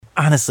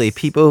honestly,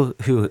 people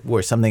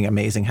where something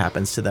amazing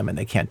happens to them and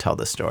they can't tell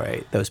the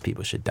story, those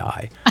people should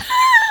die.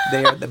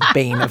 They are the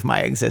bane of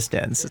my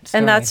existence.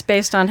 And that's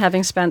based on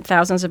having spent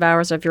thousands of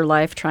hours of your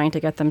life trying to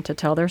get them to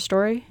tell their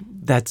story?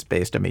 That's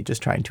based on me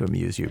just trying to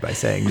amuse you by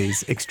saying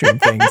these extreme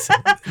things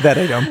that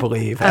I don't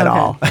believe at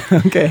all.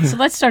 Okay. So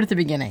let's start at the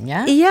beginning,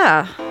 yeah?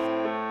 Yeah.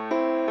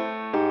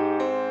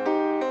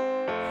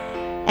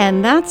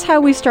 And that's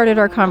how we started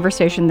our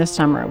conversation this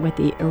summer with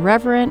the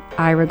irreverent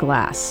Ira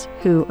Glass,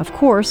 who, of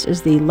course,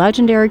 is the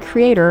legendary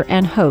creator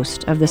and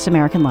host of This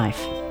American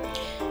Life.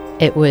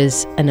 It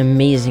was an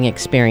amazing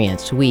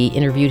experience. We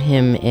interviewed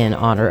him in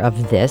honor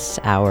of this,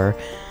 our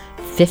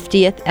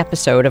 50th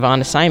episode of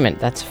On Assignment.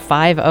 That's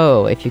 50,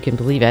 if you can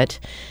believe it.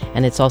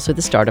 And it's also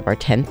the start of our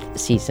 10th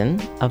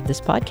season of this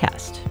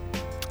podcast.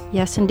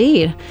 Yes,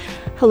 indeed.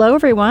 Hello,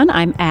 everyone.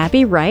 I'm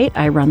Abby Wright.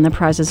 I run the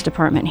prizes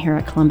department here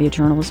at Columbia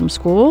Journalism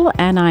School,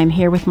 and I'm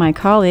here with my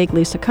colleague,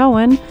 Lisa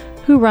Cohen,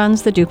 who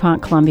runs the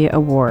DuPont Columbia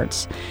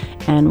Awards.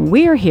 And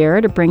we are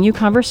here to bring you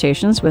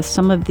conversations with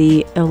some of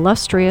the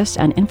illustrious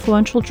and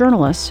influential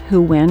journalists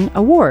who win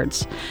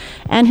awards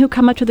and who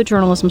come up to the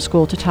journalism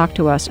school to talk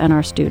to us and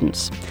our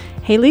students.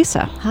 Hey,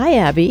 Lisa. Hi,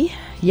 Abby.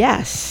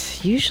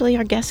 Yes, usually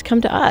our guests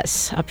come to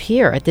us up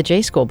here at the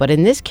J School, but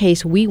in this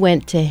case, we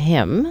went to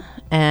him,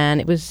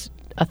 and it was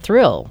a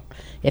thrill,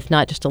 if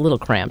not just a little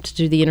cramped, to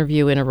do the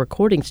interview in a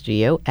recording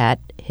studio at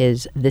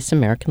his This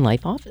American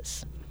Life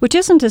office. Which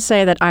isn't to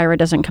say that Ira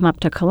doesn't come up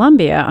to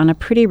Columbia on a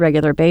pretty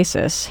regular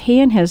basis. He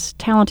and his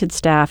talented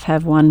staff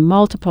have won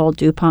multiple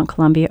DuPont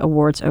Columbia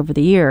Awards over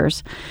the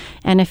years.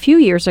 And a few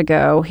years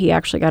ago, he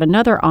actually got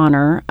another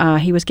honor.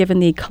 He was given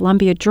the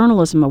Columbia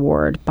Journalism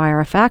Award by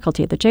our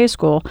faculty at the J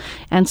School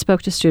and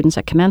spoke to students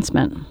at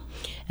commencement.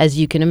 As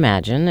you can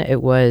imagine,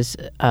 it was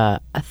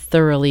a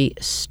thoroughly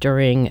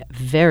stirring,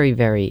 very,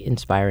 very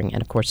inspiring,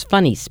 and of course,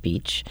 funny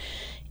speech.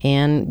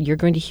 And you're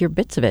going to hear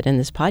bits of it in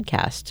this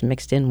podcast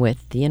mixed in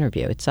with the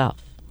interview itself.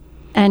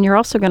 And you're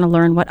also going to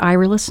learn what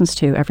Ira listens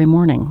to every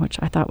morning, which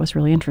I thought was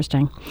really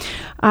interesting.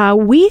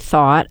 We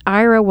thought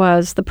Ira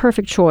was the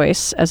perfect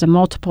choice as a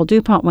multiple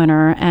DuPont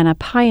winner and a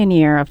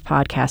pioneer of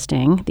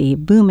podcasting, the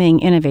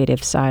booming,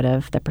 innovative side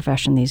of the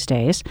profession these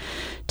days,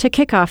 to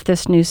kick off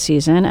this new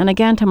season and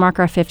again to mark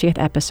our 50th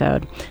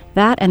episode.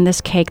 That and this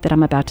cake that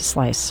I'm about to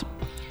slice.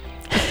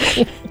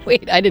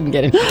 Wait, I didn't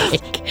get any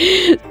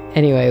cake.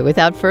 Anyway,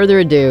 without further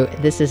ado,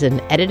 this is an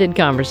edited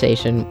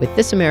conversation with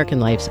This American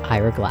Life's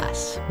Ira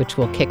Glass, which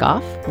will kick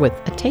off with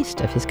a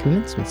taste of his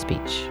commencement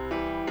speech.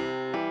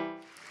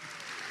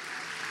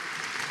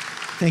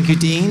 Thank you,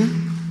 Dean,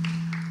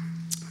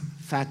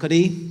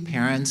 faculty,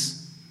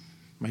 parents,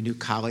 my new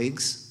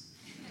colleagues.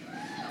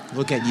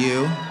 Look at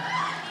you.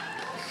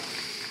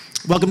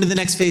 Welcome to the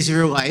next phase of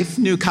your life,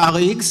 new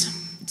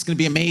colleagues. It's going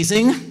to be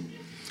amazing.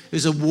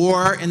 There's a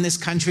war in this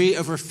country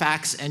over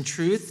facts and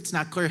truth. It's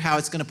not clear how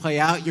it's going to play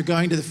out. You're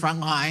going to the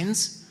front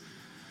lines.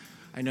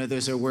 I know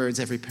those are words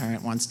every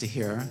parent wants to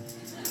hear.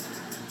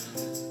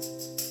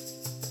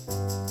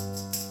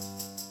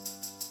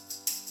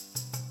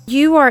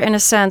 You are, in a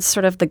sense,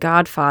 sort of the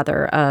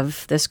godfather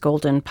of this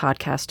golden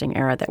podcasting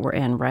era that we're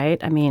in,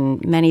 right? I mean,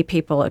 many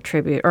people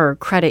attribute or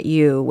credit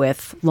you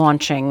with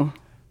launching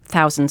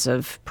thousands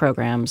of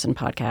programs and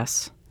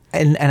podcasts.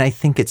 And I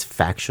think it's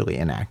factually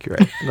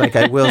inaccurate. Like,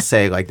 I will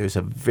say, like, there's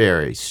a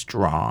very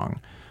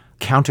strong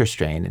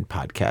counterstrain in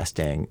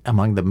podcasting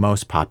among the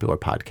most popular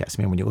podcasts.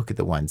 I mean, when you look at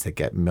the ones that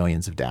get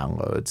millions of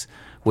downloads,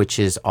 which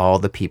is all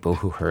the people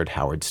who heard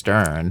Howard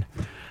Stern,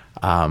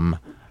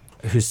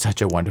 who's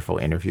such a wonderful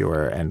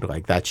interviewer. And,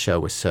 like, that show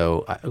was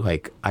so,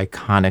 like,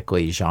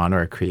 iconically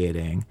genre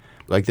creating.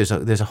 Like, there's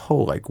a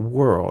whole, like,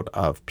 world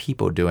of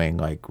people doing,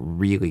 like,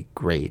 really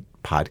great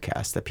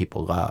podcasts that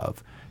people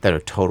love, that are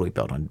totally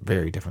built on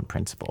very different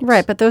principles.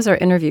 Right, but those are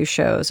interview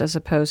shows as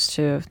opposed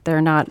to,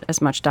 they're not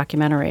as much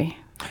documentary.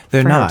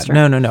 They're not.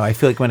 No. I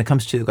feel like when it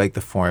comes to like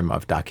the form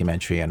of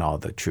documentary and all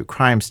the true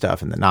crime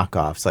stuff and the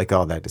knockoffs, like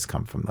all that has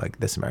come from like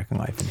This American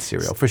Life and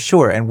Serial for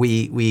sure. And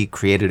we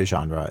created a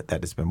genre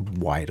that has been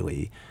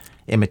widely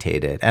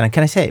imitated. And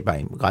can I say,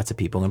 by lots of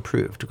people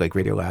improved. Like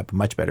Radiolab, a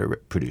much better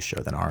produced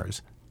show than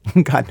ours.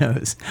 God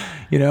knows,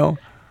 you know?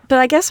 But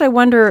I guess I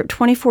wonder,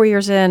 24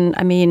 years in,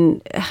 I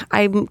mean,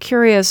 I'm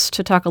curious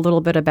to talk a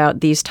little bit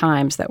about these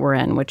times that we're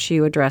in, which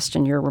you addressed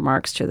in your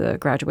remarks to the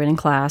graduating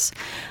class.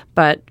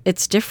 But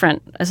it's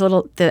different.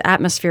 The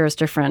atmosphere is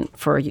different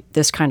for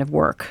this kind of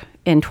work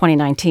in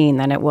 2019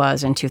 than it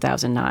was in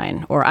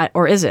 2009.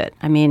 Or is it?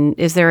 I mean,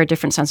 is there a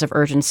different sense of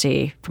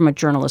urgency from a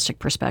journalistic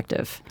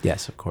perspective?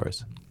 Yes, of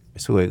course.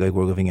 So like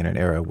we're living in an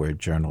era where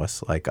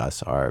journalists like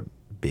us are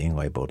being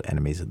labeled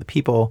enemies of the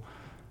people,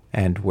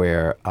 and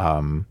where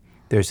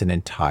there's an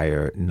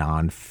entire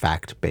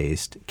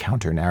non-fact-based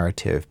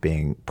counter-narrative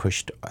being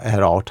pushed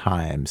at all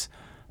times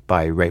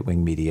by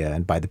right-wing media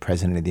and by the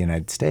President of the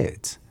United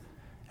States.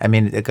 I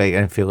mean,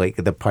 I feel like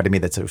the part of me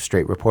that's a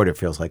straight reporter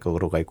feels like a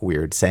little like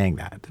weird saying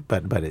that,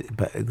 but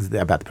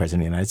about the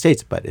president of the United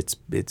States. But it's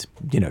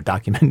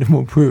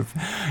documentable proof.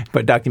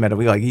 But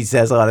documentably, like he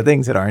says a lot of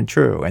things that aren't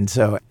true, and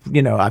so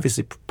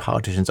obviously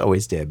politicians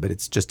always did, but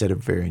it's just at a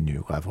very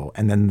new level.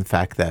 And then the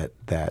fact that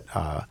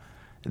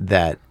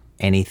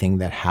anything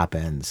that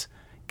happens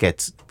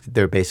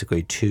there are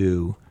basically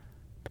two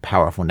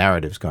powerful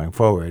narratives going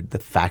forward: the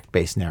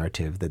fact-based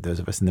narrative that those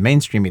of us in the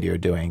mainstream media are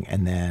doing,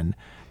 and then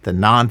the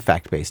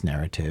non-fact-based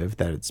narrative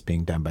that it's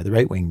being done by the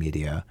right-wing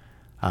media,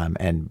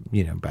 and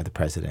by the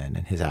president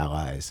and his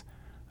allies.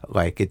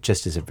 Like it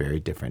just is a very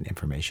different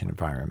information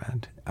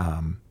environment.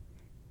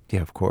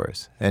 Yeah, of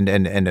course, and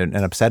an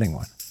upsetting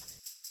one.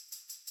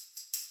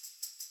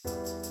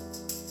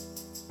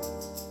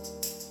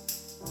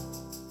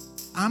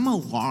 I'm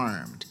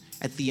alarmed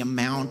at the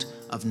amount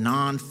of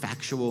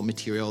non-factual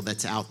material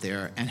that's out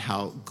there and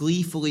how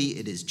gleefully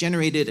it is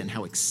generated and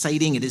how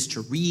exciting it is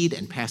to read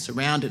and pass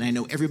around. And I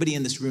know everybody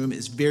in this room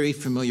is very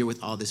familiar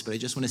with all this, but I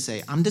just want to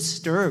say I'm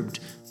disturbed.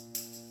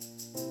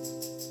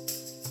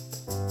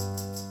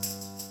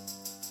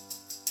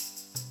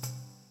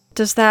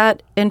 Does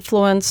that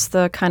influence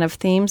the kind of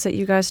themes that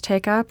you guys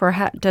take up, or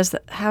how does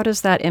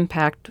that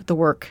impact the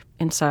work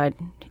inside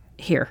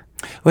here?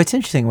 Well, it's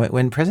interesting.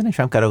 When President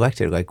Trump got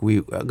elected, I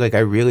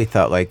really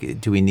thought,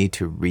 do we need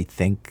to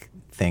rethink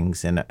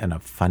things in a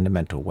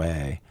fundamental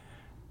way?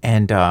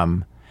 And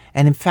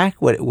in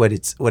fact, what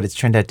it's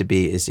turned out to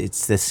be is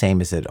it's the same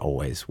as it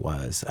always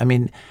was. I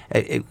mean,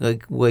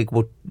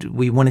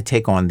 we want to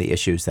take on the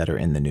issues that are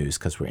in the news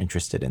because we're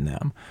interested in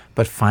them,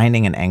 but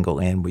finding an angle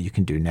in where you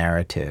can do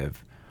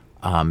narrative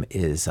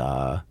is.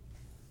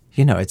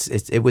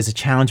 It was a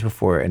challenge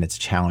before, and it's a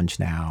challenge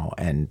now,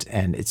 and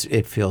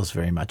it feels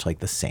very much like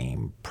the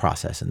same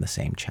process and the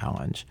same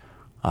challenge.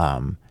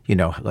 What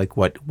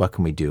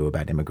can we do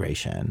about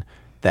immigration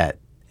that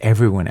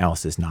everyone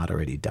else has not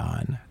already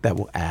done that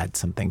will add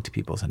something to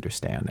people's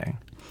understanding?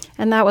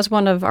 And that was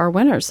one of our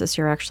winners this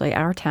year, actually,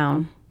 Our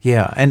Town.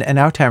 Yeah, and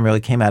Our Town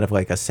really came out of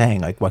us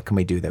saying what can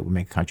we do that would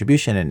make a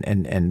contribution,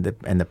 and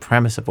the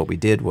premise of what we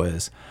did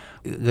was.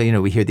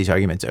 We hear these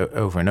arguments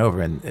over and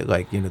over, and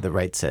the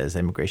right says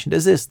immigration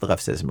does this, the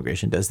left says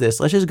immigration does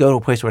this. Let's just go to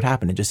a place where it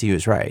happened and just see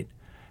who's right.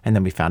 And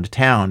then we found a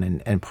town,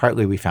 and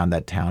partly we found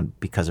that town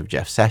because of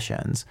Jeff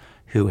Sessions,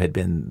 who had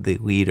been the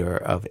leader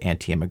of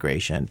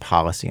anti-immigration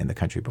policy in the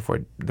country before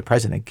the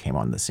president came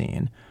on the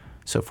scene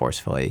so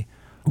forcefully.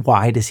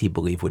 Why does he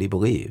believe what he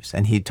believes?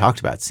 And he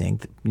talked about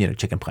seeing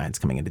chicken plants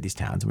coming into these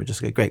towns, and we're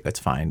just like, great, let's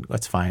find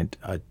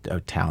a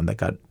town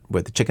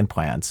where the chicken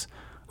plants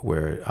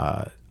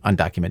were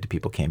undocumented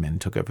people came in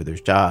and took over their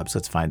jobs.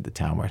 Let's find the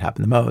town where it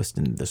happened the most.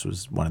 And this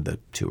was one of the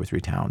 2 or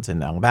 3 towns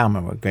in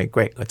Alabama. We're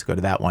great. Let's go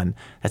to that one.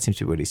 That seems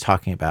to be what he's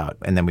talking about.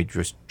 And then we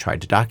just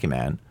tried to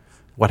document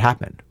what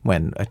happened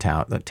when the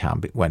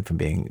town went from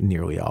being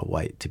nearly all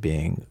white to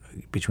being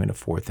between a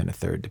fourth and a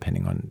third,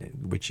 depending on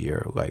which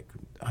year,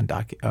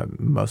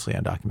 mostly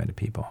undocumented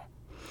people.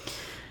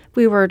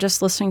 We were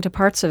just listening to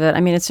parts of it.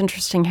 I mean, it's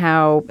interesting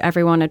how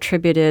everyone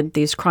attributed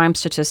these crime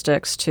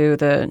statistics to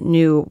the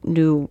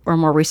new or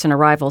more recent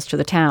arrivals to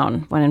the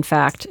town, when in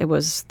fact there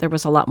was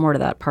a lot more to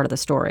that part of the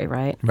story,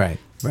 right? Right.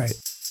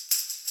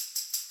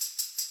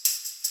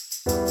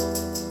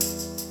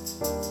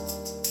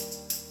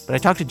 But I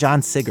talked to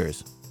John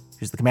Siggers,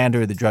 who's the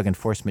commander of the Drug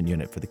Enforcement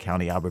Unit for the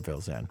county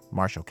Albertville's in,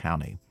 Marshall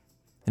County,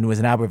 and who was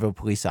an Albertville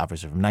police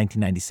officer from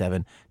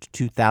 1997 to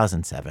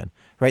 2007,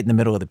 right in the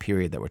middle of the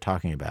period that we're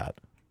talking about.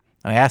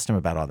 And I asked him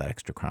about all that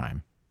extra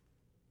crime.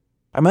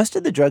 Are most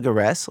of the drug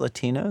arrests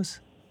Latinos?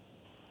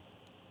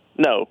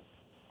 No,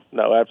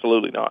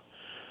 absolutely not.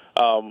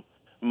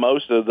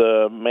 Most of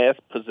the meth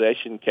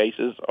possession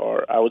cases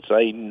are, I would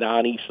say,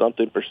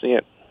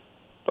 90-something%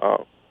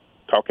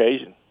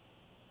 Caucasian.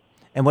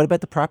 And what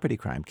about the property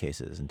crime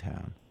cases in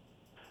town?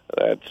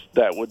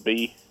 That would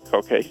be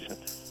Caucasian.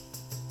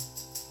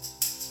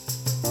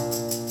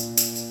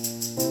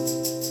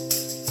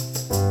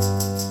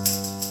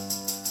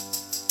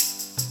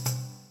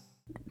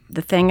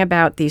 The thing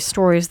about these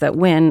stories that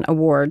win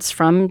awards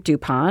from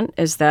DuPont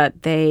is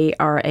that they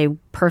are a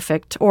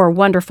perfect or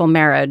wonderful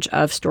marriage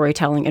of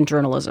storytelling and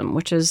journalism,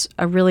 which is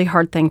a really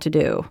hard thing to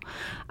do.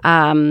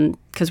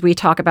 Because we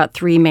talk about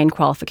 3 main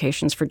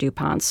qualifications for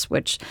DuPonts,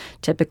 which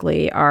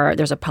typically are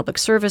there's a public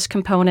service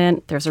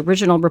component, there's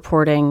original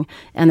reporting,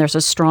 and there's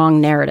a strong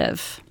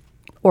narrative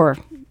or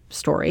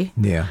story.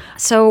 Yeah.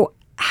 So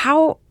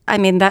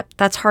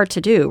that's hard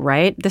to do,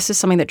 right? This is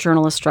something that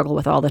journalists struggle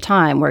with all the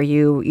time, where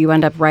you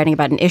end up writing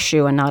about an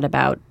issue and not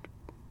about,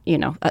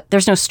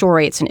 there's no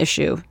story, it's an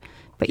issue.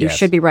 But you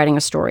should be writing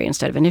a story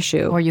instead of an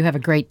issue. Or you have a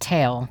great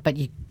tale, but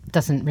it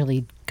doesn't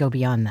really go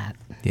beyond that.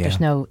 Yeah. There's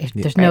no an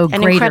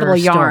greater incredible story.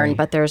 yarn,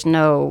 but there's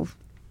no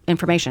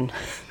information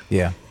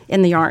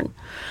in the yarn.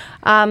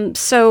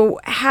 So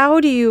how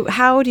do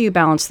you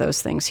balance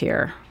those things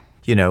here?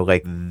 You know,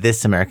 like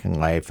This American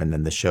Life and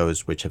then the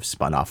shows which have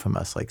spun off from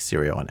us, like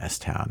Serial and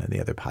S-Town and the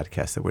other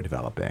podcasts that we're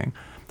developing.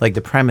 Like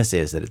the premise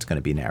is that it's going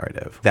to be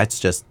narrative. That's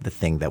just the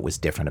thing that was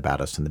different about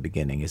us in the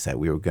beginning, is that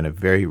we were going to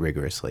very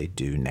rigorously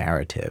do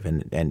narrative.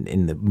 And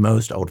in the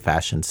most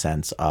old-fashioned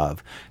sense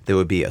of there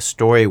would be a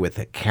story with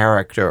a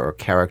character or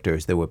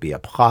characters, there would be a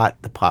plot,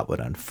 the plot would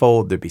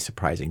unfold, there'd be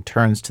surprising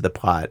turns to the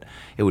plot,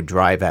 it would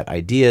drive at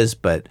ideas,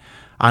 but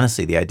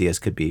honestly, the ideas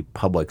could be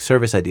public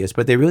service ideas,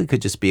 but they really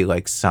could just be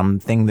like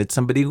something that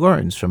somebody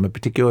learns from a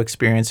particular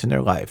experience in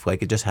their life.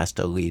 Like it just has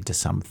to lead to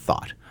some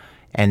thought.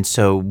 And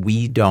so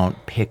we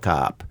don't pick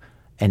up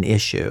an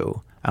issue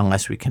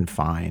unless we can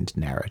find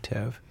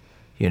narrative,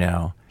 you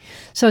know?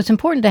 So it's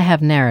important to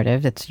have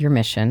narrative. That's your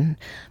mission.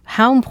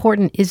 How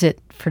important is it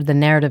for the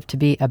narrative to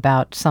be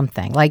about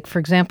something? Like, for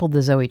example,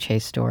 the Zoe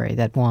Chase story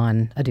that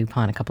won a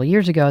DuPont a couple of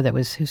years ago that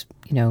was,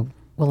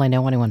 Will I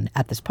Know Anyone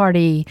at This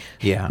Party?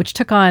 Yeah. Which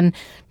took on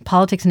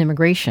politics and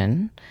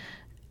immigration,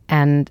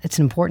 and it's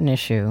an important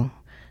issue,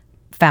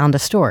 found a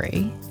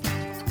story.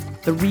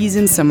 The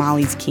reason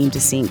Somalis came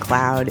to St.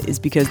 Cloud is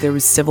because there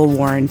was civil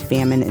war and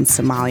famine in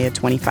Somalia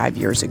 25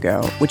 years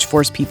ago, which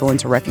forced people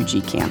into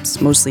refugee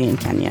camps, mostly in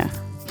Kenya.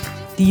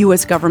 The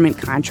U.S. government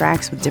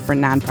contracts with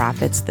different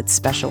nonprofits that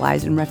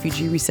specialize in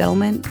refugee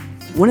resettlement.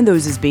 One of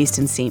those is based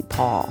in St.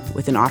 Paul,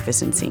 with an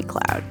office in St.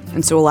 Cloud.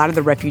 And so a lot of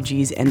the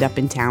refugees end up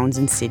in towns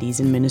and cities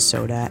in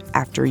Minnesota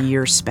after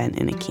years spent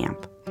in a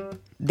camp.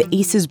 The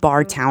Aces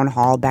Bar Town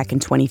Hall back in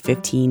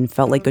 2015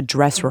 felt like a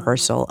dress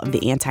rehearsal of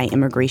the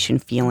anti-immigration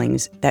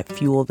feelings that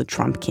fuel the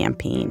Trump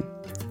campaign.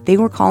 They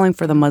were calling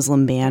for the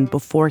Muslim ban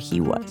before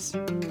he was.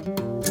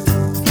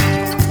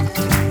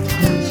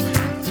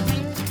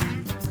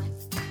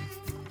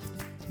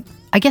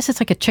 I guess it's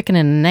like a chicken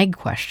and an egg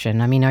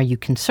question. I mean, are you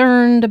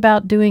concerned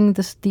about doing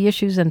the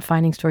issues and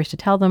finding stories to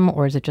tell them,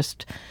 or is it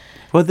just...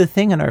 Well, the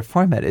thing in our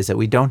format is that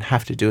we don't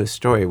have to do a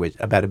story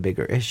about a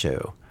bigger issue.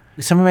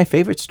 Some of my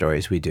favorite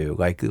stories we do,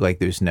 like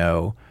there's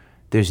no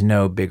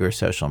bigger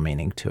social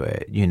meaning to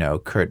it. You know,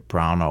 Kurt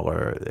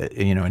Braunohler,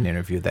 an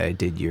interview that I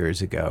did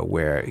years ago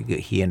where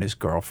he and his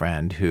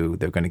girlfriend, who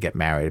they're going to get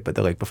married, but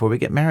they're like, before we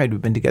get married,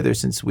 we've been together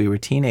since we were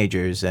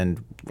teenagers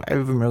and I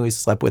haven't really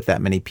slept with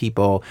that many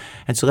people.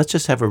 And so let's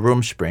just have a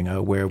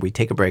Rumspringa where we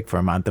take a break for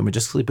a month and we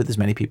just sleep with as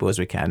many people as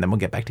we can. Then we'll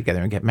get back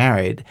together and get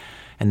married.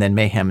 And then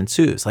mayhem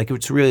ensues. Like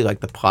it's really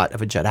like the plot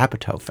of a Judd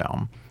Apatow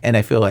film. And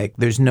I feel like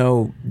there's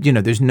no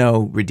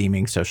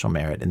redeeming social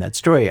merit in that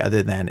story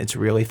other than it's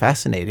really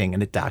fascinating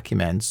and it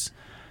documents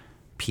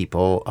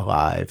people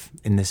alive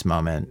in this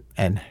moment.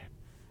 And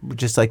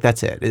just like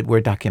that's it. We're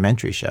a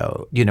documentary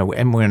show,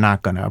 and we're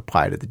not going to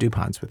apply to the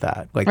DuPonts with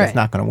that. Like right. That's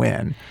not going to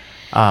win.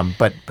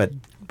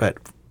 But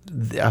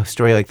a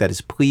story like that is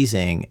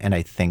pleasing, and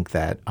I think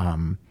that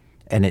and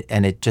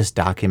it just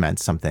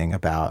documents something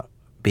about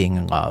being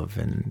in love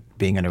and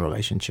being in a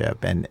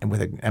relationship and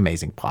with an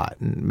amazing plot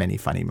and many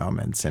funny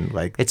moments. And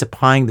like it's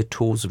applying the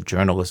tools of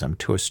journalism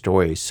to a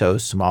story so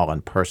small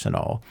and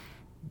personal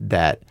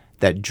that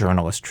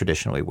journalists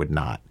traditionally would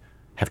not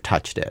have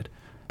touched it.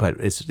 But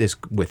it's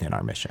within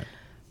our mission.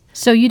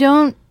 So you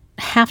don't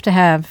have to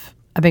have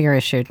a bigger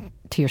issue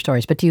to your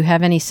stories, but do you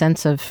have any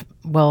sense of,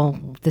 well,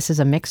 this is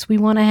a mix we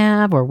want to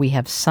have, or we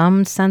have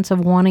some sense of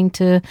wanting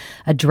to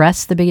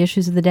address the big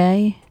issues of the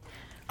day?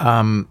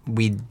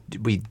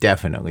 We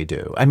definitely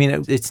do. I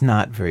mean, it's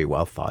not very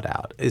well thought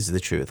out, is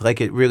the truth.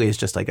 Like, it really is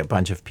just like a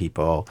bunch of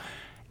people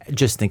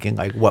just thinking,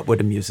 like, what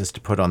would amuse us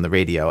to put on the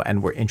radio?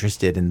 And we're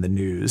interested in the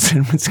news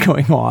and what's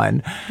going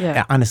on.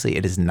 Yeah. Honestly,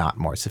 it is not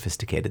more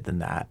sophisticated than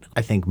that.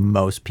 I think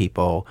most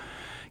people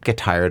get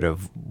tired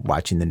of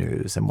watching the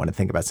news and want to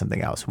think about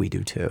something else. We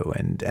do too.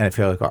 And I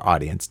feel like our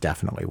audience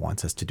definitely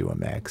wants us to do a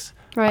mix.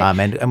 Right.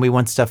 And we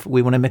want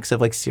a mix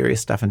of like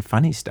serious stuff and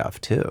funny stuff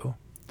too.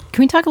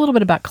 Can we talk a little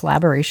bit about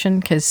collaboration?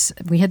 Because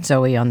we had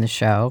Zoe on the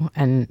show,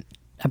 and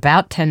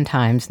about 10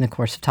 times in the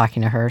course of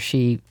talking to her,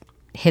 she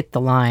hit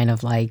the line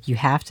of like, you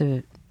have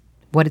to,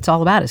 what it's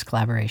all about is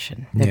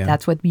collaboration.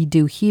 That's what we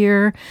do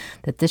here,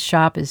 that this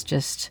shop is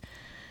just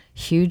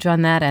huge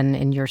on that. And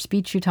in your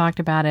speech, you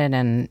talked about it.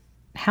 And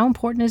how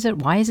important is it?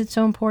 Why is it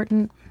so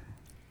important?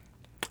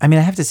 I mean,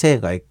 I have to say,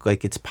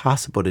 like it's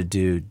possible to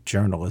do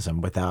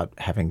journalism without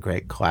having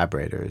great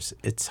collaborators.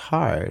 It's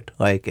hard.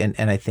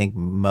 And I think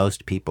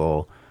most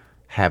people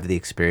have the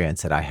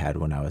experience that I had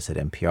when I was at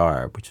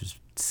NPR, which was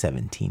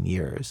 17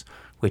 years,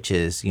 which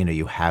is,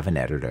 you have an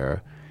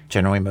editor.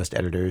 Generally, most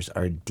editors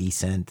are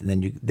decent, and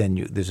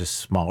then there's a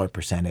smaller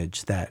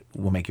percentage that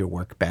will make your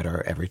work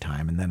better every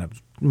time, and then a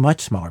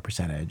much smaller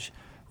percentage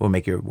will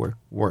make your work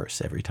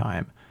worse every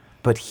time.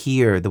 But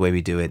here, the way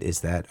we do it is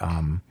that,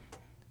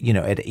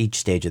 at each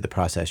stage of the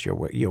process, you're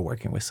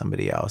working with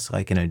somebody else.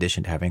 Like in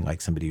addition to having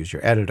like somebody who's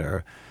your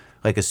editor,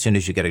 like as soon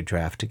as you get a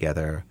draft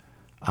together,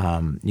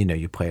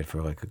 you play it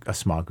for like a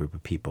small group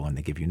of people and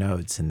they give you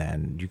notes, and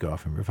then you go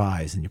off and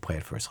revise and you play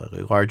it for a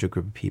slightly larger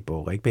group of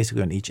people. Like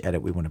basically on each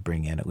edit, we want to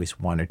bring in at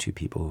least one or two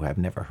people who have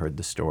never heard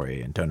the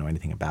story and don't know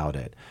anything about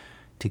it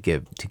to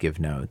give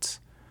notes.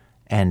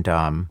 And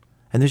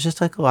there's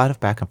just like a lot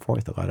of back and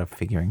forth, a lot of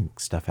figuring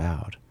stuff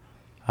out.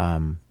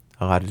 a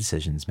lot of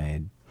decisions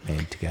made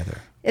together.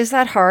 Is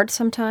that hard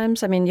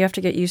sometimes? I mean, you have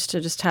to get used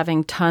to just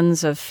having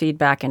tons of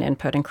feedback and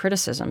input and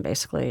criticism,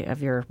 basically,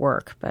 of your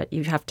work. But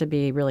you have to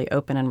be really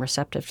open and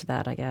receptive to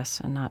that, I guess,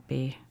 and not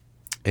be...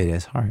 It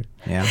is hard.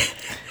 Yeah.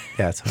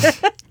 Yeah, it's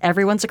hard.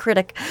 Everyone's a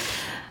critic.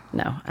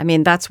 No, I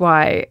mean, that's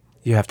why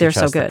you have to they're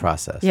trust so good. the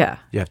process. Yeah.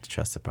 You have to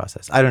trust the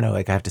process. I don't know.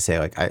 Like, I have to say,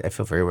 like, I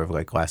feel very aware of,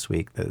 like, last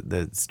week,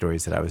 the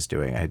stories that I was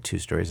doing. I had 2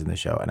 stories in the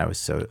show, and I was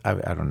so, I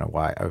don't know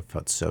why, I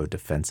felt so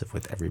defensive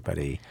with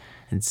everybody.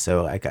 And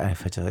so I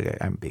felt like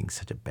I'm being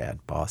such a bad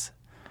boss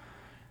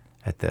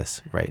at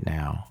this right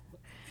now.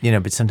 You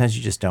know, but sometimes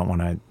you just don't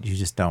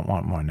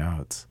want more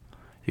notes.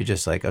 You're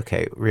just like,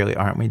 okay, really,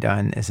 aren't we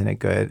done? Isn't it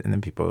good? And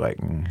then people are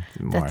like,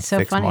 more, That's so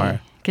fix funny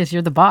more. because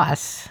you're the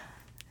boss.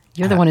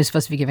 You're the one who's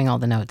supposed to be giving all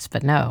the notes,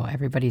 but no,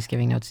 everybody's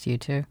giving notes to you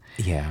too.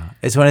 Yeah.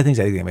 It's one of the things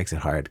I think that makes it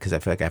hard because I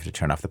feel like I have to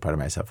turn off the part of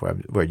myself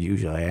where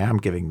usually I am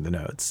giving the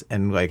notes.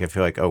 And like I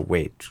feel like, oh,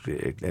 wait,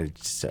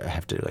 I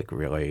have to like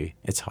really,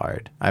 it's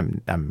hard.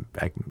 I'm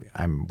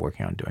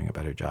working on doing a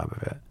better job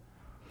of it.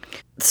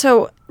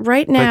 So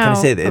right now... But can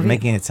I say that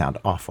making it sound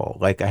awful?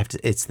 Like I have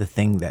to, it's the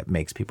thing that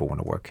makes people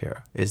want to work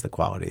here is the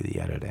quality of the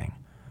editing,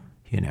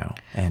 you know,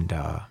 and...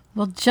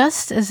 Well,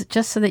 just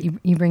so that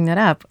you bring that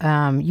up,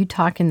 you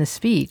talk in the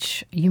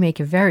speech, you make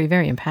a very,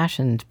 very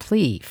impassioned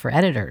plea for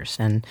editors,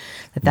 and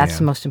that's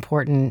the most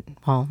important,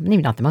 well,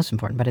 maybe not the most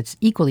important, but it's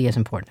equally as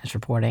important as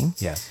reporting.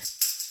 Yes.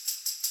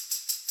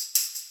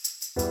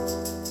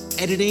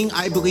 Editing,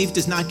 I believe,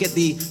 does not get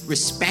the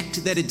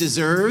respect that it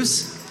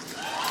deserves.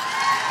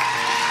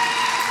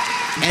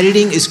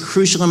 Editing is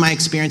crucial in my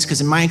experience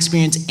because in my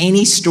experience,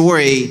 any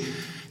story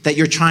that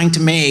you're trying to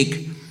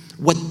make,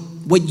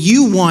 what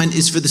you want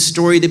is for the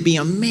story to be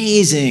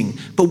amazing,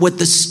 but what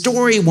the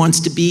story wants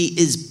to be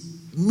is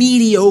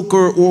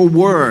mediocre or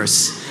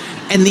worse.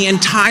 And the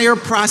entire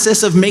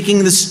process of making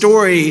the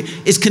story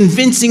is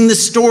convincing the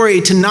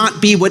story to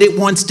not be what it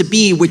wants to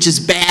be, which is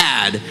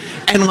bad.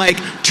 And like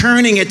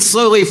turning it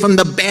slowly from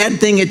the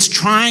bad thing it's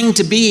trying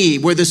to be,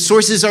 where the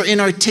sources are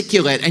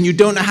inarticulate and you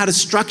don't know how to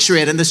structure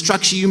it and the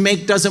structure you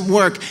make doesn't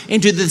work,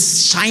 into the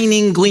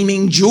shining,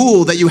 gleaming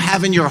jewel that you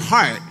have in your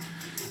heart.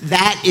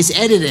 That is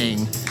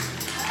editing.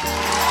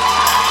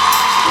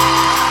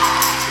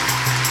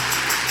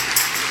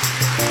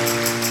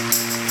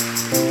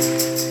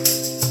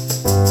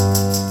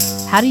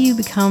 How do you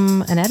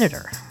become an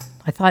editor?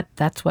 I thought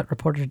that's what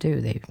reporters do.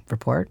 They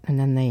report and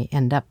then they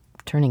end up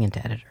turning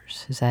into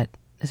editors. Is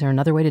there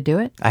another way to do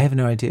it? I have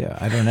no idea.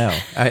 I don't know.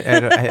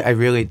 I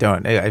really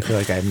don't. I feel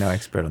like I have no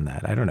expert on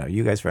that. I don't know.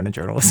 You guys run a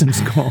journalism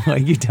school.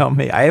 Like, you tell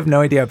me. I have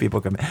no idea how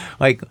people come.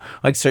 Like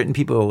certain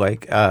people.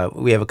 Like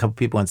we have a couple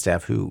people on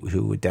staff who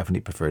would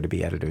definitely prefer to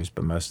be editors,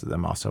 but most of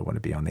them also want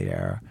to be on the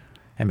air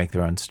and make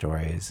their own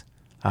stories.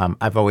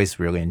 I've always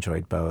really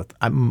enjoyed both.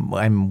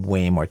 I'm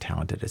way more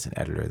talented as an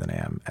editor than I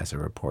am as a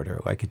reporter.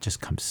 Like, it just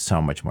comes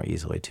so much more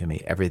easily to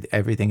me.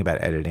 Everything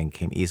about editing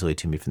came easily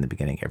to me from the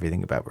beginning.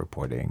 Everything about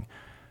reporting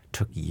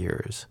took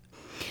years.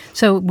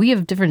 So we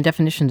have different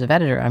definitions of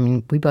editor. I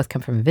mean, we both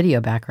come from a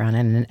video background,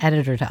 and an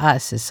editor to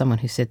us is someone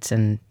who sits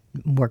and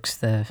works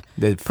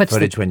puts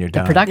footage when you're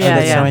done. Production. Oh,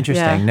 that's so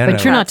interesting. Yeah. No,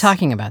 But you're not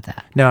talking about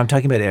that. No, I'm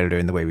talking about editor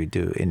in the way we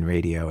do in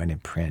radio and in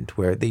print,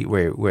 where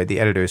the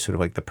editor is sort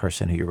of like the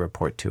person who you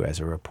report to as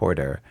a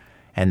reporter,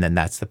 and then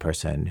that's the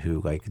person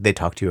who, like, they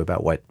talk to you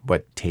about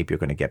what tape you're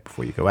going to get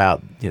before you go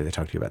out. You know, they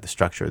talk to you about the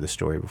structure of the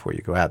story before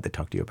you go out. They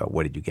talk to you about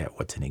what did you get,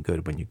 what's any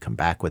good when you come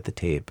back with the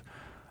tape,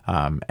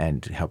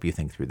 and help you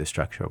think through the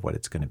structure of what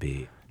it's going to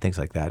be. Things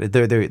like that.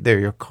 They're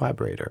your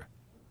collaborator.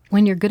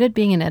 When you're good at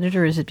being an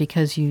editor, is it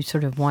because you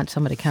sort of want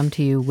someone to come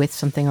to you with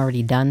something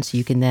already done so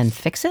you can then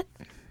fix it?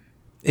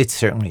 It's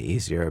certainly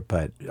easier,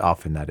 but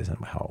often that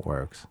isn't how it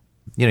works.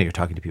 You know, you're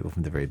talking to people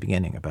from the very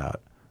beginning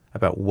about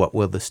what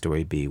will the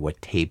story be,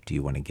 what tape do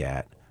you want to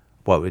get,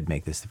 what would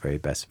make this the very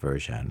best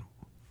version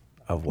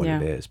of what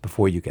it is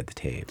before you get the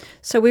tape.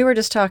 So we were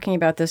just talking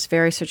about this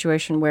very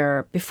situation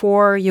where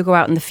before you go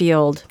out in the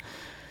field,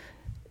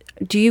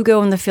 do you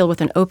go in the field with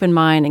an open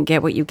mind and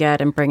get what you get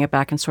and bring it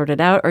back and sort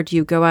it out? Or do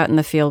you go out in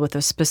the field with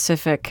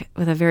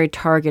a very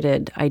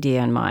targeted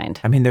idea in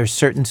mind? I mean, there's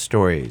certain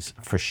stories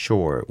for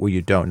sure where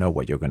you don't know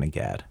what you're going to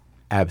get.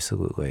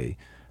 Absolutely.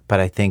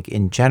 But I think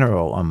in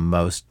general, on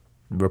most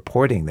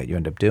reporting that you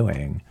end up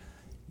doing,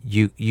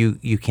 you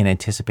can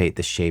anticipate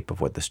the shape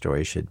of what the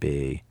story should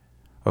be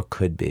or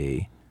could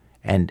be.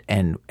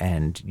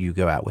 And you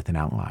go out with an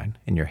outline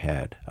in your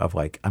head of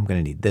like, I'm going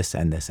to need this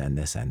and this and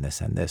this and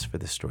this and this for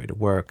this story to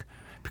work,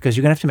 because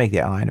you're going to have to make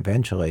the outline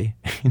eventually.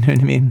 You know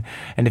what I mean?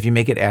 And if you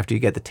make it after you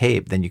get the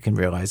tape, then you can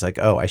realize like,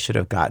 oh, I should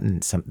have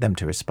gotten them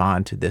to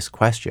respond to this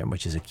question,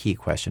 which is a key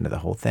question of the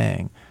whole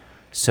thing.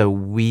 So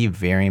we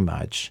very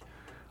much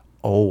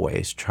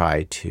always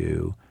try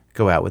to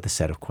go out with a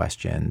set of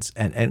questions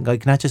and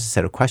like not just a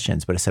set of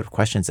questions, but a set of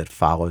questions that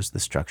follows the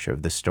structure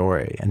of the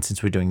story. And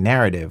since we're doing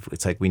narrative,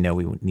 it's like we know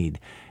we need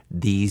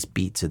these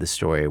beats of the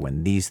story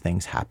when these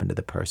things happen to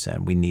the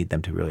person. We need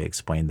them to really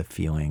explain the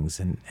feelings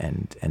and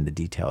the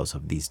details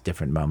of these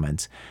different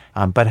moments.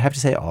 But I have to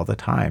say all the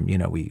time,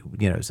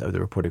 so the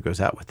reporter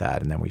goes out with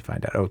that and then we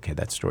find out, okay,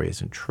 that story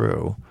isn't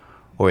true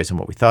or isn't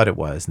what we thought it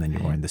was. And then you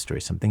learn the story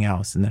is something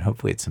else. And then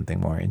hopefully it's something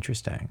more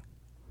interesting.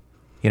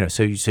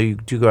 So you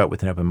do go out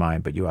with an open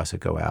mind, but you also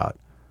go out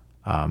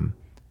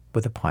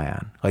with a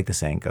plan. Like the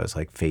saying goes,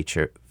 like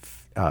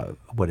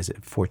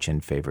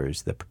fortune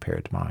favors the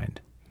prepared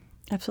mind.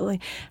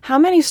 Absolutely. How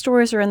many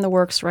stories are in the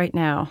works right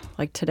now,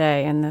 like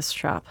today in this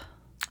shop?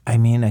 I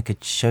mean, I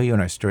could show you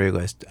on our story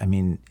list. I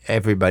mean,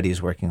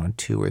 everybody's working on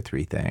 2 or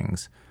 3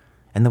 things.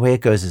 And the way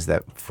it goes is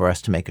that for us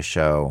to make a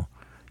show,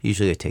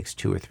 usually it takes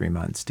 2 or 3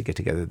 months to get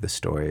together the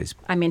stories.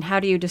 I mean,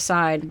 how do you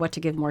decide what to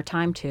give more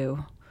time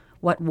to?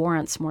 What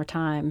warrants more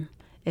time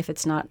if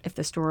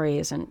the story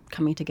isn't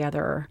coming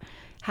together?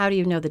 How do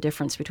you know the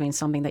difference between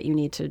something that you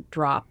need to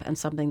drop and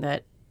something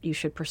that you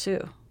should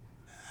pursue?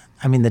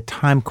 I mean, the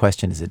time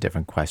question is a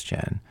different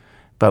question.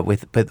 But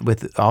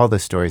with all the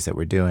stories that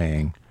we're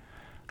doing,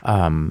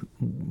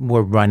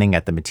 we're running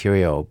at the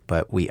material,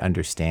 but we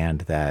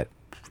understand that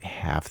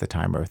half the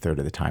time or a third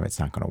of the time it's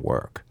not going to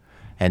work.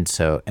 And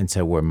so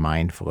we're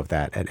mindful of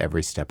that at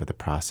every step of the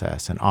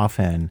process. And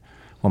often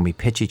when we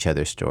pitch each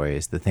other's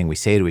stories, the thing we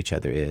say to each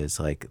other is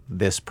like,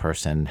 this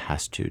person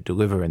has to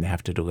deliver and they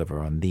have to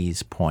deliver on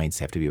these points.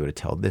 They have to be able to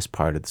tell this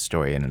part of the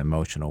story in an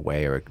emotional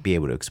way or be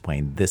able to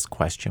explain this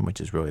question, which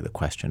is really the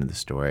question of the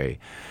story.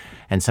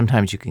 And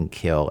sometimes you can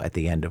kill at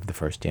the end of the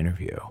first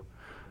interview.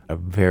 A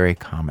very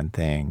common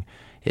thing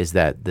is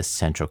that the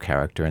central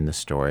character in the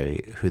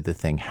story, who the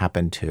thing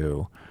happened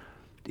to,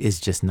 is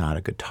just not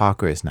a good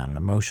talker, is not an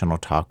emotional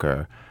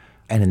talker.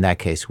 And in that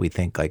case, we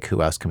think, like,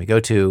 who else can we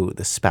go to?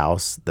 The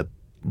spouse,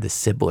 the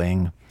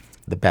sibling,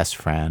 the best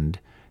friend,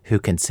 who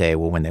can say,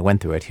 well, when they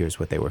went through it, here's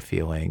what they were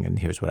feeling and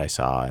here's what I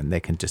saw. And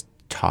they can just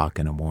talk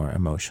in a more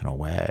emotional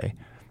way.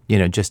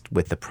 Just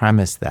with the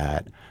premise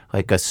that,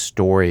 like, a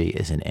story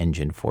is an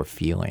engine for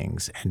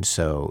feelings. And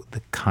so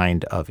the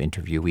kind of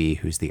interviewee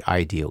who's the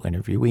ideal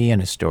interviewee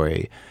in a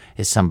story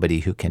is somebody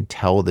who can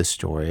tell the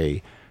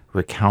story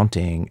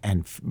recounting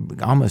and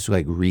almost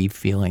like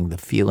re-feeling the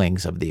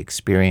feelings of the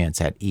experience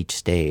at each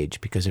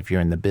stage. Because if you're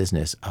in the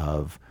business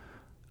of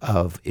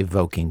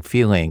evoking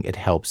feeling, it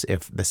helps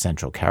if the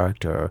central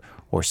character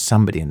or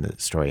somebody in the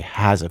story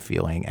has a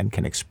feeling and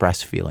can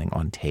express feeling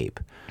on tape.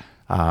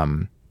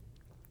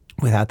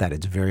 Without that,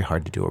 it's very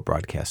hard to do a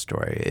broadcast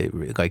story.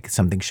 Like,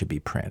 something should be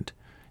print.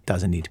 It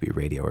doesn't need to be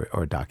radio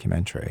or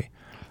documentary.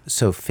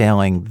 So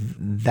failing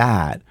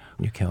that,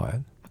 you kill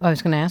it. I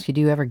was going to ask you, do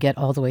you ever get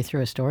all the way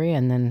through a story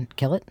and then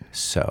kill it?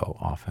 So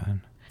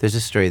often. There's a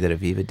story that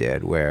Aviva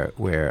did where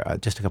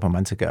just a couple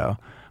months ago,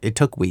 it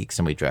took weeks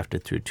and we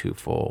drafted through two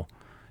full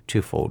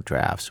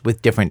drafts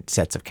with different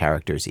sets of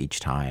characters each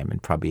time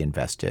and probably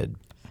invested,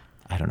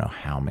 I don't know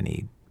how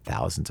many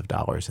thousands of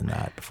dollars in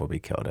that before we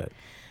killed it.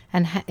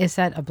 And is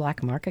that a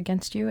black mark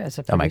against you as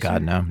a producer? Oh my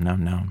God,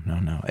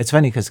 no. It's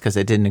funny because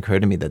it didn't occur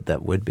to me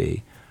that would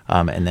be.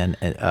 And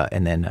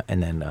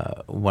then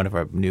one of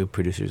our new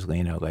producers,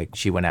 Lena, like,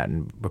 she went out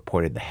and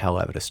reported the hell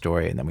out of the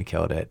story, and then we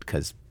killed it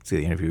because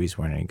the interviewees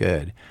weren't any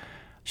good.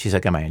 She's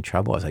like, "Am I in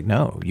trouble?" I was like,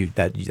 "No,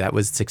 that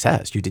was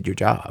success. You did your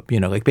job.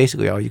 Like,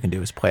 basically all you can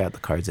do is play out the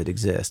cards that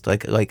exist.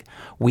 Like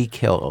we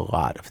kill a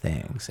lot of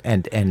things,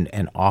 and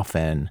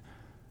often,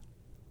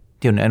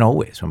 and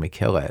always when we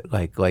kill it,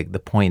 like the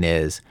point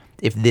is,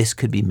 if this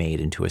could be made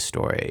into a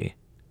story,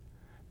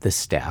 the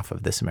staff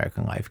of This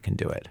American Life can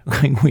do it.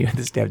 Like, we are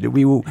the staff.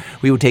 We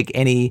will take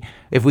any,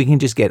 if we can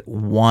just get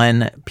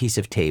one piece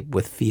of tape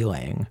with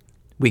feeling,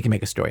 we can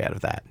make a story out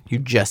of that. You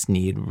just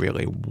need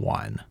really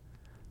one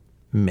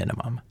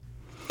minimum.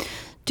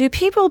 Do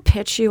people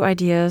pitch you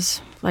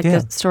ideas like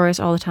the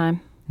stories all the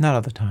time? Not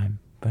all the time,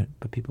 but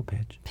people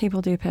pitch.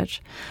 People do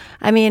pitch.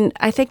 I mean,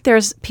 I think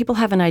people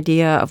have an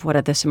idea of what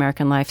a This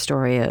American Life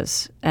story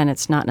is, and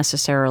it's not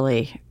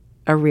necessarily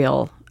a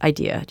real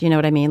idea. Do you know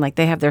what I mean? Like,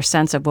 they have their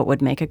sense of what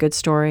would make a good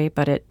story,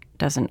 but it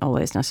doesn't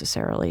always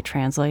necessarily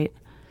translate.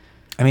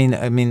 I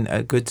mean,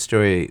 a good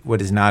story, what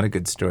is not a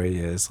good story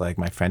is, like,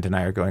 my friend and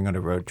I are going on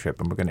a road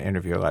trip and we're going to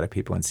interview a lot of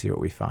people and see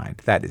what we find.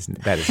 That is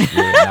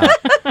really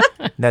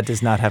not, that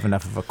does not have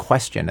enough of a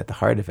question at the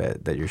heart of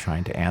it that you're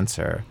trying to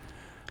answer.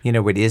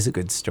 What is a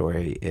good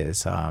story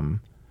is,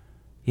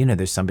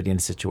 there's somebody in a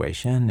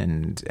situation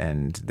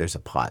and there's a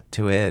plot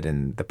to it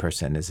and the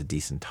person is a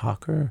decent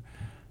talker.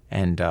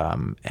 And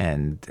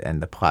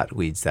the plot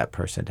leads that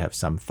person to have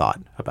some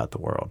thought about the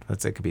world.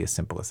 It could be as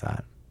simple as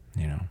that,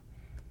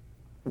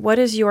 What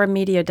is your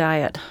media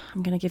diet?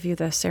 I'm going to give you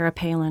the Sarah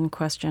Palin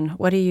question.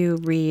 What do you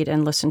read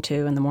and listen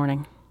to in the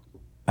morning?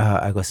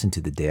 I listen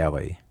to The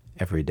Daily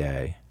every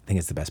day. I think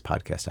it's the best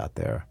podcast out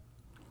there.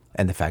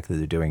 And the fact that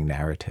they're doing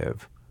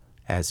narrative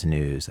as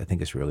news, I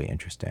think is really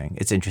interesting.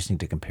 It's interesting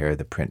to compare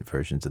the print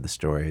versions of the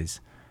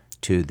stories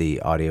to the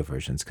audio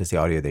versions, because the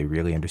audio they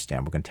really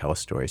understand. We're going to tell a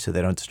story, so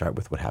they don't start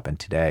with what happened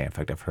today. In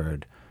fact, I've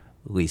heard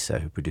Lisa,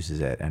 who produces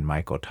it, and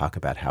Michael talk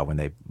about how when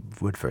they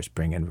would first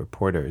bring in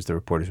reporters, the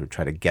reporters would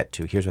try to get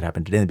to, here's what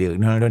happened today, and they'd be like,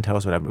 no, don't tell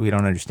us what happened. We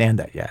don't understand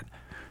that yet.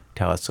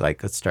 Tell us,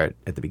 like, let's start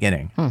at the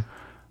beginning.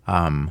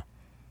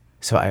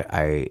 So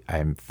I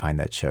find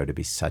that show to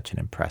be such an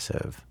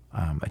impressive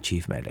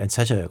achievement and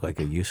such a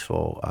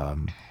useful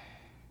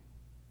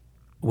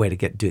way to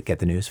get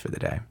the news for the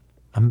day.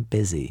 I'm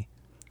busy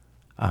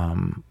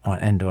on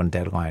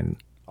deadline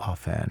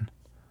often.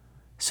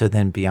 So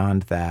then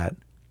beyond that,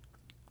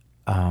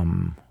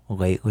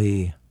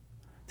 lately,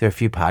 there are a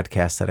few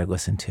podcasts that I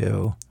listen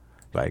to.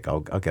 Like I'll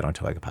get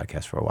onto like a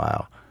podcast for a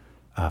while.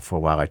 For a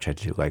while, I tried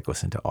to like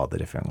listen to all the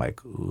different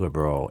like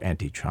liberal,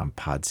 anti-Trump,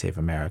 Pod Save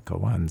America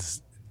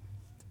ones,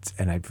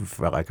 and I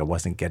felt like I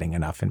wasn't getting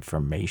enough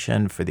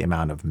information for the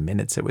amount of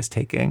minutes it was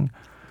taking.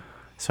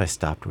 So I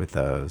stopped with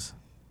those.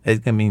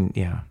 And then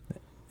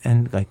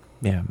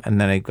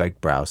I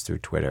like browse through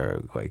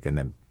Twitter, like, and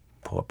then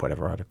pull up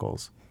whatever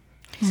articles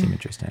seem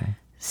interesting.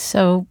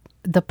 So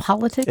the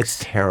politics. It's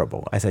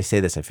terrible. As I say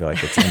this, I feel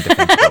like it's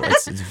indefensible.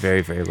 It's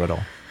very, very little.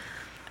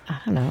 I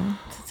don't know.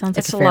 It sounds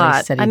like It's a a fairly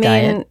lot. steady I mean,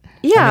 diet.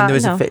 yeah. I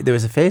mean, there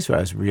was a phase where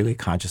I was really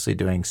consciously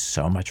doing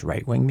so much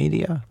right-wing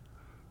media.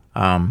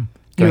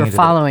 You were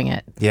following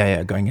it.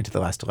 Yeah, going into the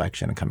last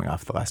election and coming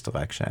off the last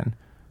election.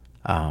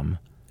 And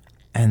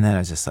then I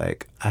was just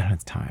like, I don't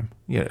have time.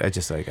 I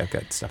just like, I've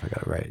got stuff I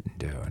got to write and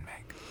do and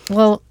make.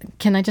 Well,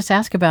 can I just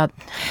ask about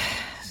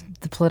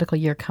the political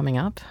year coming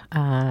up?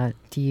 Are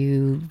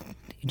you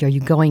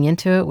going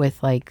into it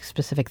with like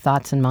specific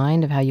thoughts in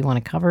mind of how you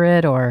want to cover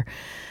it, or,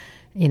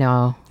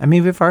 I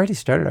mean, we've already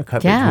started our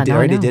coverage. Yeah, we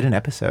already I know. did an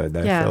episode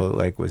that Yeah. I feel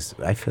like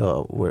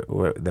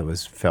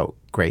felt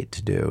great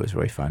to do. It was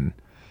really fun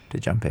to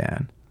jump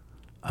in.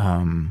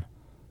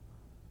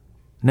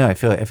 No, I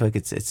feel like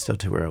it's still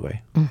too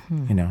early.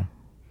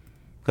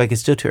 Like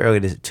it's still too early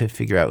to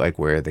figure out like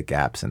where are the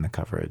gaps in the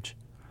coverage.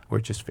 We're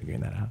just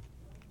figuring that out.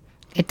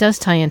 It does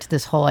tie into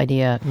this whole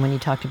idea when you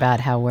talked about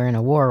how we're in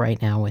a war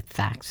right now with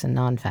facts and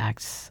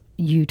non-facts.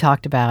 You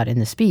talked about in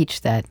the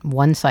speech that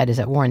one side is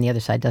at war and the other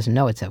side doesn't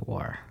know it's at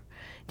war.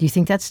 Do you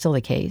think that's still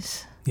the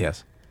case?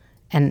 Yes.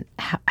 And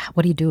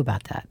what do you do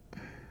about that?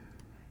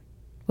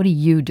 What do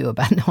you do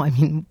about it? No, I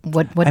mean,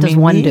 what does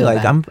one do like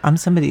about it? I'm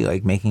somebody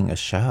like making a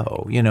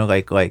show,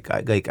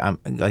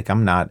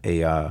 I'm not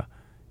a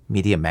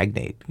media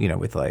magnate,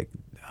 with like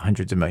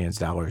hundreds of millions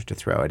of dollars to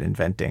throw at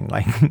inventing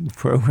like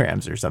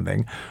programs or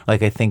something.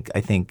 Like I think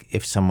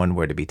if someone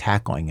were to be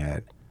tackling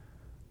it,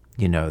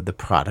 the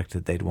product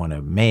that they'd want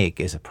to make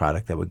is a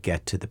product that would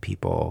get to the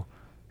people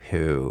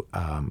who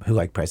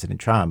like President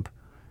Trump,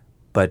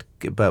 but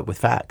with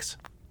facts.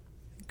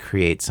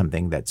 Create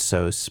something that's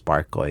so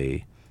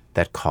sparkly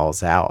that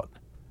calls out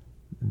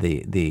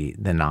the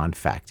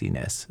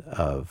non-factiness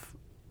of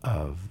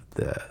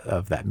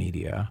that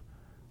media.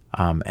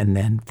 And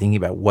then thinking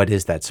about what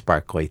is that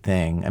sparkly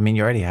thing. I mean,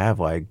 you already have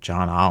like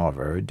John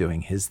Oliver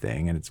doing his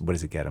thing, and what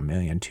does it get? 1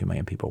 million, 2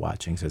 million people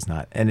watching. So it's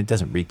not, and it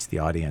doesn't reach the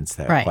audience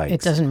that Right. likes.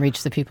 It doesn't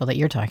reach the people that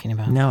you're talking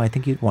about. No, I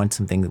think you'd want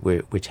something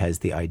which has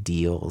the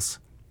ideals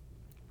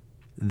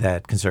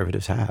that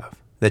conservatives have,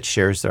 that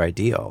shares their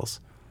ideals,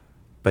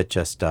 but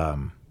just,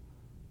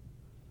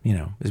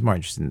 is more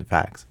interested in the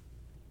facts.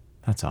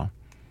 That's all.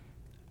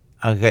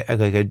 I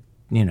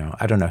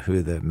don't know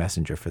who the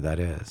messenger for that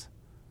is.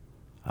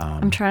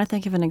 I'm trying to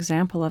think of an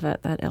example of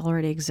it that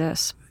already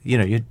exists.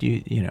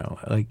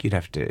 You'd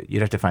have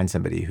to find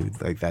somebody who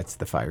like that's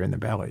the fire in the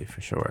belly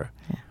for sure.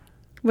 Yeah.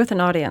 With an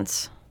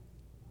audience.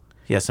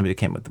 Yeah, somebody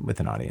came with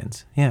an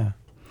audience. Yeah.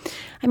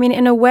 I mean,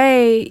 in a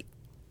way,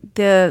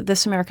 the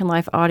This American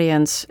Life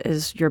audience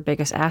is your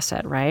biggest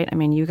asset, right? I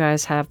mean, you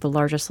guys have the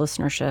largest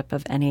listenership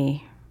of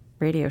any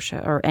radio show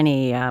or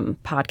any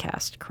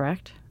podcast,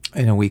 correct?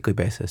 On a weekly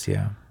basis,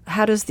 yeah.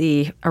 How does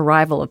the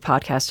arrival of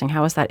podcasting,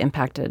 how has that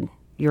impacted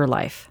your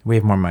life? We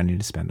have more money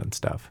to spend on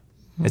stuff.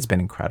 It's been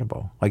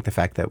incredible. Like the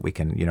fact that we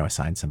can,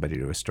 assign somebody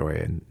to a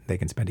story and they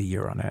can spend a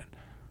year on it.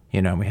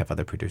 And we have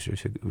other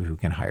producers who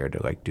can hire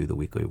to like do the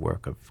weekly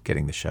work of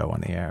getting the show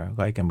on the air.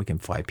 Like, and we can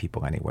fly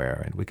people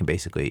anywhere, and we can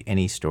basically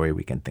any story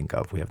we can think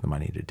of, we have the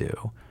money to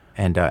do,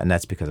 and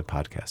that's because of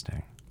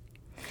podcasting.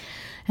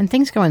 And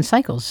things go in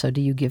cycles. So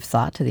do you give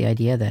thought to the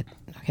idea that,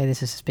 okay,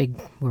 this is big,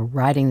 we're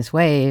riding this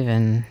wave,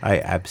 and I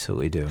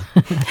absolutely do.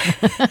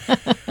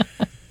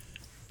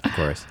 Of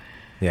course.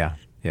 Yeah.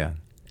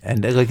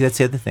 And like that's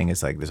the other thing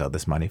is like there's all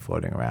this money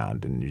floating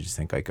around, and you just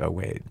think like, oh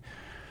wait,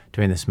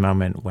 during this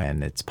moment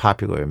when it's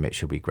popular,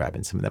 should we grab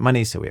in some of that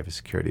money so we have a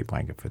security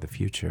blanket for the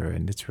future?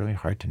 And it's really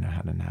hard to know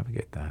how to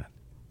navigate that.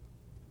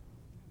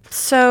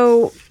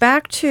 So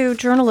back to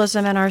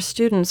journalism and our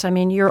students. I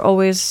mean, you're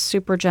always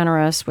super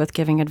generous with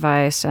giving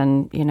advice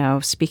and,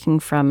 speaking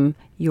from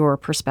your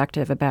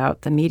perspective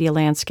about the media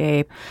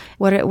landscape.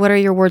 What are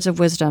your words of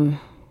wisdom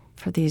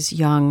for these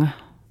young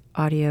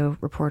audio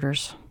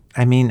reporters?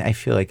 I mean, I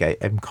feel like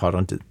I'm called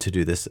on to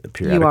do this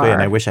periodically,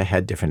 and I wish I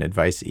had different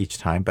advice each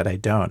time, but I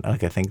don't.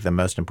 Like, I think the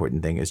most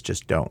important thing is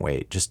just don't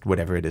wait. Just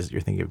whatever it is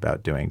you're thinking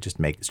about doing, just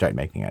start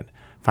making it.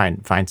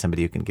 Find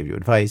somebody who can give you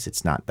advice.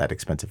 It's not that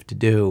expensive to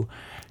do.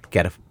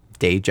 Get a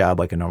day job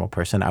like a normal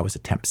person. I was a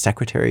temp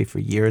secretary for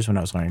years when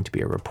I was learning to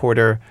be a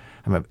reporter.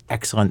 I'm an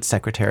excellent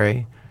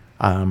secretary.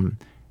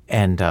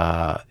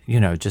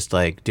 Just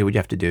like do what you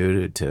have to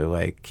do to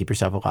like keep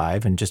yourself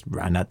alive and just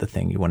run out the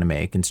thing you want to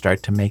make and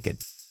start to make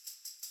it.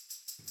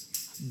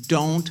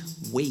 Don't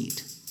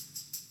wait.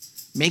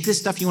 Make this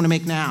stuff you want to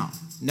make now.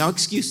 No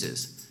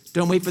excuses.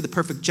 Don't wait for the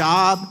perfect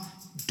job.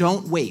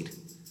 Don't wait.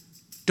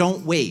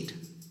 Don't wait.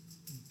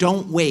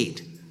 Don't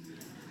wait.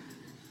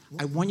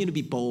 I want you to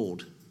be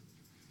bold.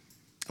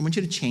 I want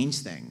you to change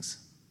things.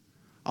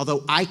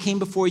 Although I came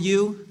before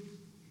you,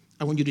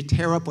 I want you to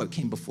tear up what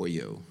came before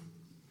you.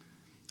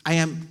 I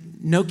am,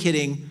 no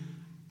kidding,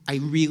 I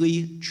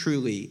really,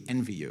 truly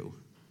envy you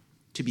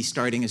to be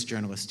starting as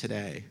journalists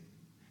today.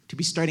 To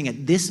be starting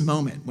at this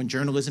moment when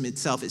journalism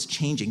itself is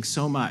changing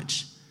so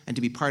much, and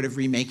to be part of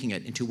remaking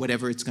it into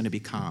whatever it's going to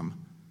become.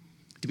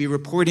 To be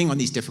reporting on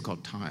these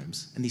difficult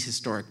times and these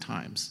historic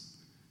times.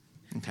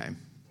 Okay.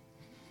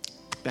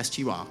 Best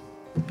to you all,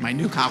 my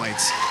new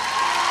colleagues.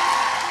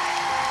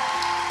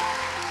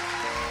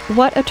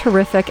 What a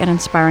terrific and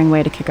inspiring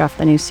way to kick off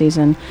the new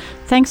season.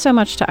 Thanks so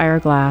much to Ira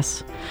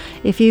Glass.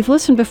 If you've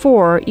listened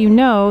before, you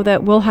know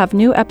that we'll have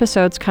new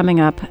episodes coming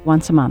up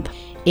once a month.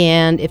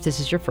 And if this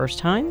is your first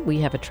time,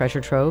 we have a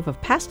treasure trove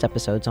of past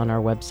episodes on our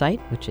website,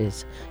 which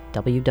is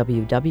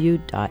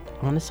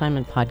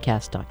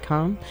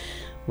www.onassignmentpodcast.com,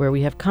 where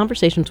we have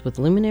conversations with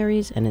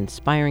luminaries and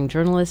inspiring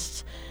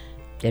journalists.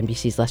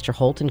 NBC's Lester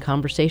Holt in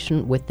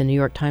conversation with the New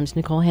York Times'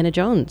 Nicole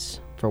Hannah-Jones,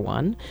 for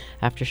one,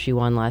 after she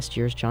won last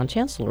year's John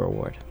Chancellor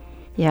Award.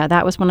 Yeah,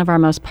 that was one of our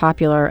most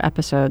popular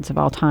episodes of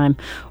all time.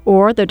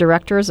 Or the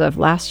directors of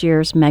last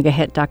year's mega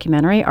hit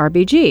documentary,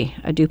 RBG,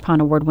 a DuPont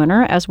Award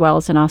winner, as well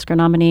as an Oscar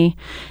nominee,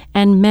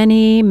 and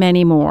many,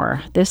 many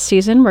more. This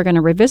season, we're going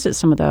to revisit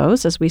some of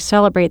those as we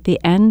celebrate the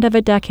end of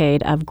a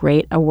decade of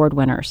great award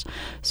winners.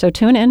 So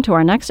tune in to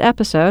our next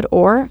episode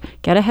or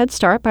get a head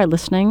start by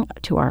listening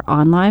to our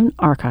online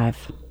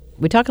archive.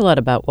 We talk a lot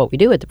about what we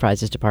do at the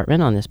Prizes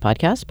Department on this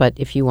podcast, but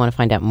if you want to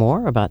find out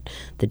more about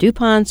the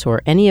DuPonts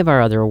or any of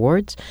our other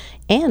awards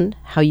and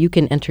how you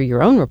can enter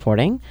your own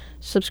reporting,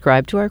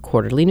 subscribe to our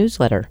quarterly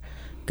newsletter.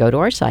 Go to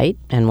our site,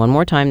 and one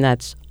more time,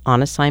 that's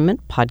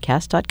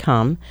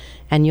onassignmentpodcast.com,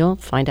 and you'll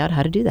find out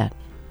how to do that.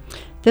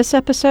 This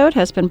episode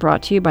has been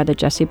brought to you by the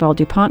Jessie Ball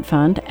DuPont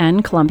Fund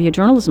and Columbia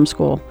Journalism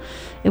School.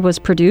 It was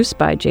produced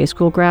by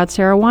J-School grad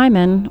Sarah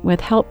Wyman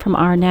with help from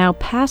our now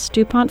past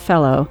DuPont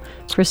Fellow,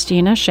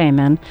 Christina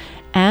Shaman,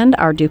 and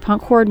our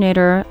DuPont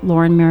Coordinator,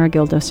 Lauren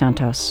Marigildo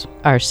Santos.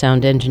 Our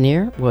sound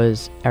engineer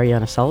was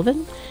Ariana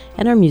Sullivan,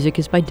 and our music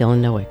is by Dylan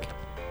Nowick.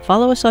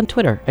 Follow us on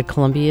Twitter at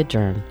Columbia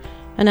Journ.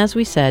 And as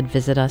we said,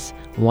 visit us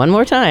one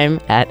more time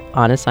at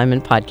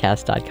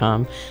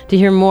onassignmentpodcast.com to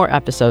hear more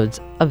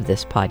episodes of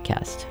this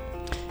podcast.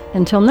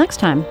 Until next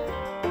time.